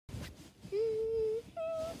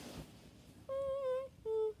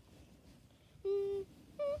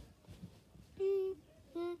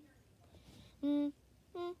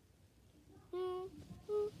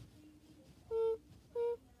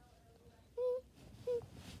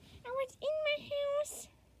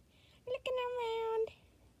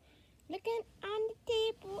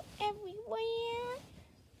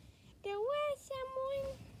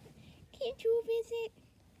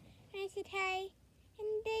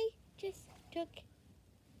took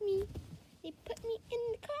me. They put me in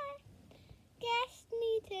the car, gassed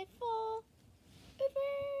me to fall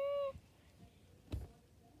over.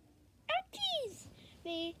 Ouchies!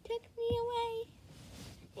 They took me away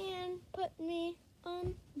and put me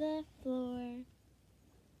on the floor.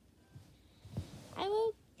 I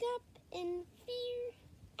woke up in fear.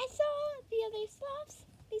 I saw the other sloths.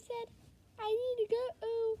 They said, I need to go.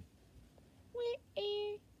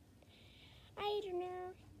 Where? I don't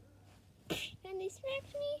know. Then they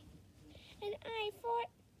smacked me, and I thought,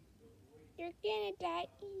 you're gonna die.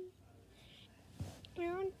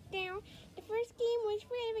 Down. The first game was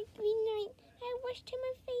red, like green light. I washed to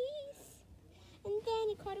my face, and then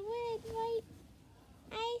it caught a red light.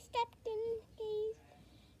 I stepped in haze.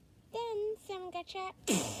 Then someone got shot.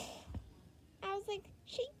 I was like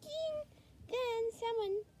shaking. Then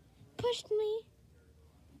someone pushed me,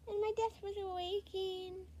 and my death was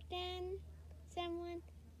awakening. Then someone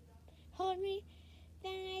hold me.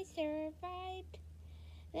 Then I survived.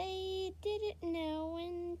 They didn't know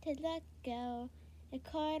when to let go. It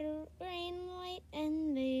caught a rain light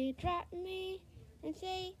and they dropped me and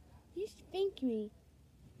say, you spank me.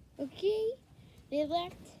 Okay? They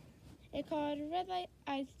left. It caught a red light.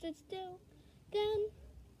 I stood still. Then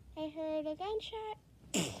I heard a gunshot.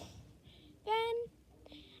 Then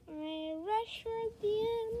I rushed for the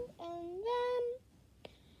end, and then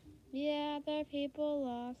the other people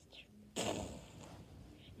lost.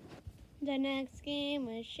 The next game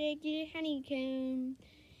was Shaky Honeycomb.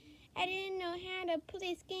 I didn't know how to play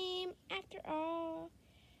this game after all,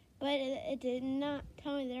 but it did not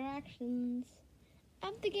tell me the directions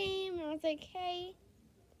of the game. I was like, hey,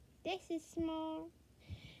 this is small.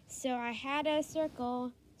 So I had a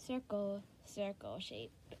circle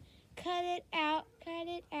shape. Cut it out,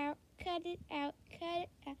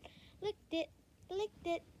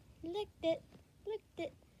 licked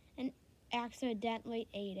it, and accidentally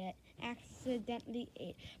ate it.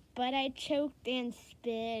 But I choked and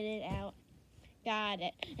spit it out. Got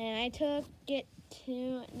it. And I took it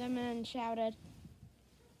to them and shouted,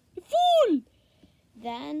 you fool!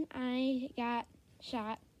 Then I got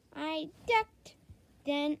shot. I ducked.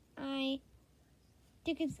 Then I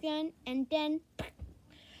took his gun and then,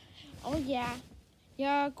 oh yeah,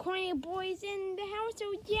 your corny boys in the house,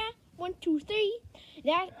 oh yeah. 1, 2, 3.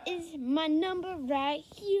 That is my number right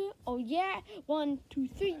here. Oh yeah. 1, 2,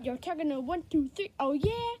 3. You're talking to 1, 2, 3. Oh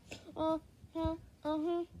yeah. 1, 2,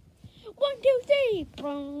 3.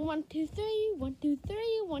 1, 2, 3. 1, 2,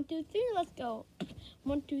 3. 1, 2, 3. Let's go.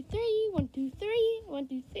 1, 2, 3. 1, 2, 3. 1,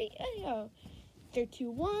 2, 3. Let's go. 3, 2,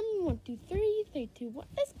 1. 1, 2, 3. 3, 2, 1.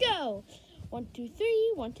 Let's go. 1, 2,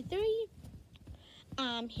 3. 1, 2, 3.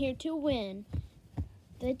 I'm here to win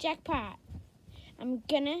the jackpot. I'm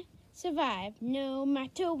gonna survive no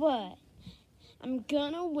matter what. I'm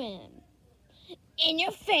gonna win. In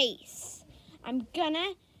your face. I'm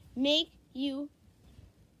gonna make you,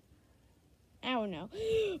 I don't know.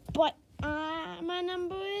 But my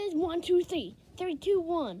number is 1, 2, 3. 3, 2,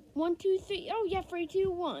 1. 1, 2, 3. Oh yeah, 3, 2,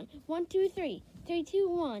 1. 1, 2, 3. 3, 2,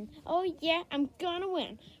 1. Oh yeah, I'm gonna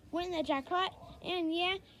win. Win the jackpot. And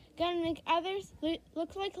yeah, gonna make others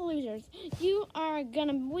look like losers. You are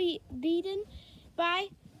gonna be beaten by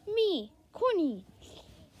me, Corny.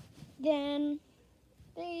 Then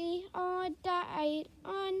they all died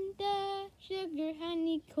on the sugar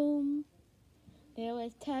honeycomb. There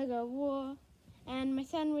was tug of war, and my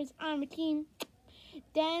son was on my team.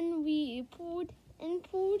 Then we pulled and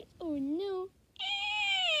pulled, oh no.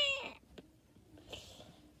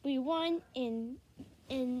 We won in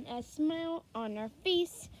a smile on our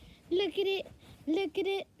face. Look at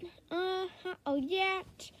it, oh yeah.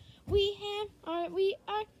 We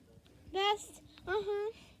are best,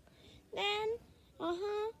 then,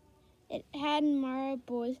 it had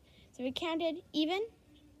marbles. So we counted even,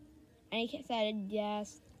 and he said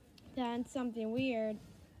yes. Then something weird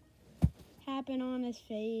happened on his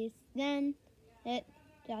face. Then it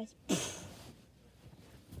just,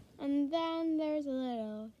 and then there's a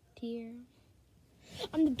little tear.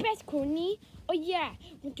 I'm the best, Courtney. Oh yeah,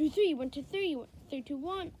 1, 2, 3, 1, 2, 3, 3, 2,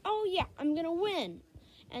 1. Oh yeah, I'm gonna win.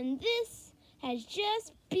 And this has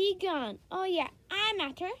just begun. Oh yeah, I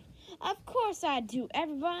matter. Of course I do.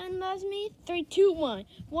 Everyone loves me. 3, 2, 1.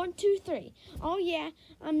 1, 2, 3. Oh yeah,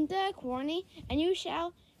 I'm the corny, and you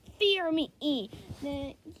shall fear me.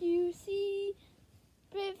 Then you see,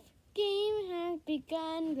 Squid Game has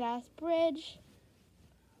begun. Glass bridge.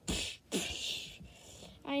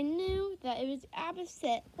 I knew that it was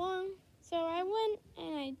opposite one, so I went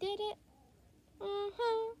and I did it.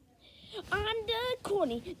 I'm the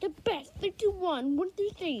Courtney, the best. 3, 2, 1, 1, 2,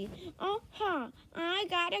 3. I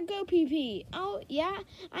gotta go pee. Oh yeah,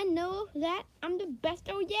 I know that I'm the best.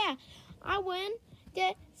 Oh yeah, I win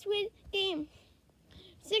the SQUID Game.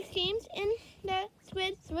 6 games in the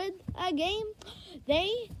SQUID game.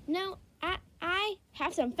 They know I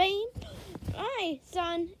have some fame. My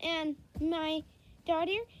son and my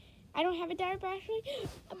daughter. I don't have a daughter, but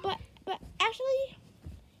actually,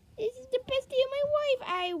 this is the best day of my life.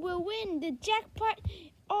 I will win the jackpot.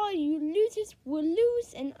 All you losers will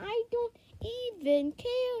lose, and I don't even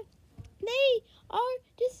care. They are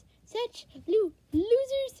just such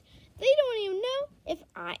losers. They don't even know if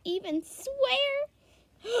I even swear.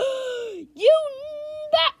 You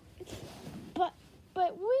that. But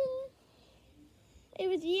when it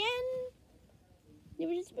was the end, it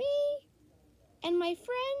was just me and my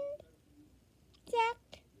friend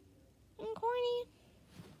Zach and Corny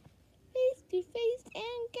face to face,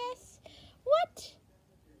 and guess what?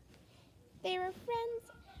 They were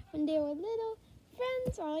friends when they were little.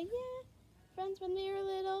 Friends, oh yeah. Friends when they were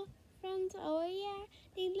little. Friends, oh yeah.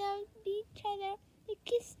 They loved each other. They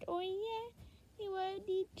kissed, oh yeah. They loved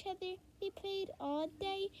each other. They played all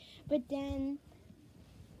day. But then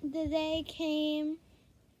the day came.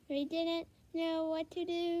 They didn't know what to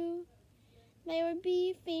do. They would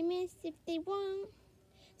be famous if they won.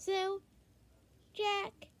 So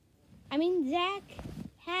Zach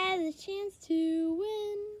has a chance to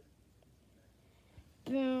win.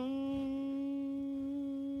 Boom,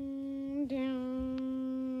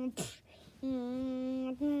 down,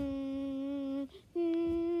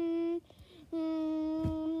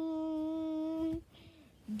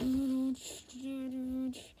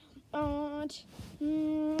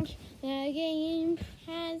 the game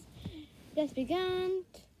has just begun.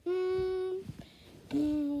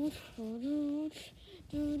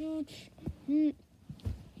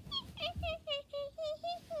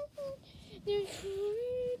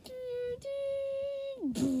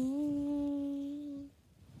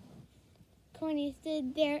 Corny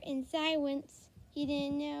stood there in silence. He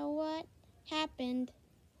didn't know what happened.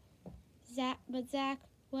 But Zach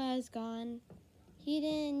was gone. He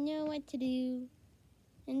didn't know what to do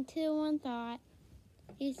until one thought.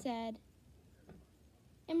 He said,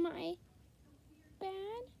 "Am I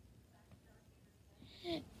bad?"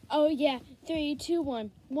 Oh yeah, 3, 2,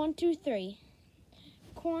 1, 1, 2, 3.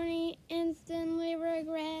 Corny instantly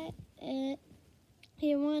regret it.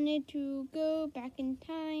 He wanted to go back in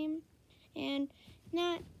time and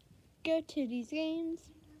not go to these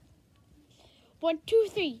games. 1, 2,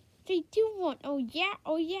 3. 3, 2, 1. Oh yeah.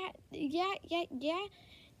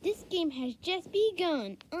 This game has just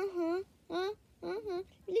begun. Look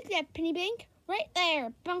at that penny bank right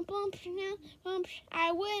there. Bump, bump, bump.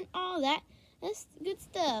 I win all that. That's good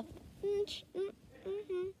stuff.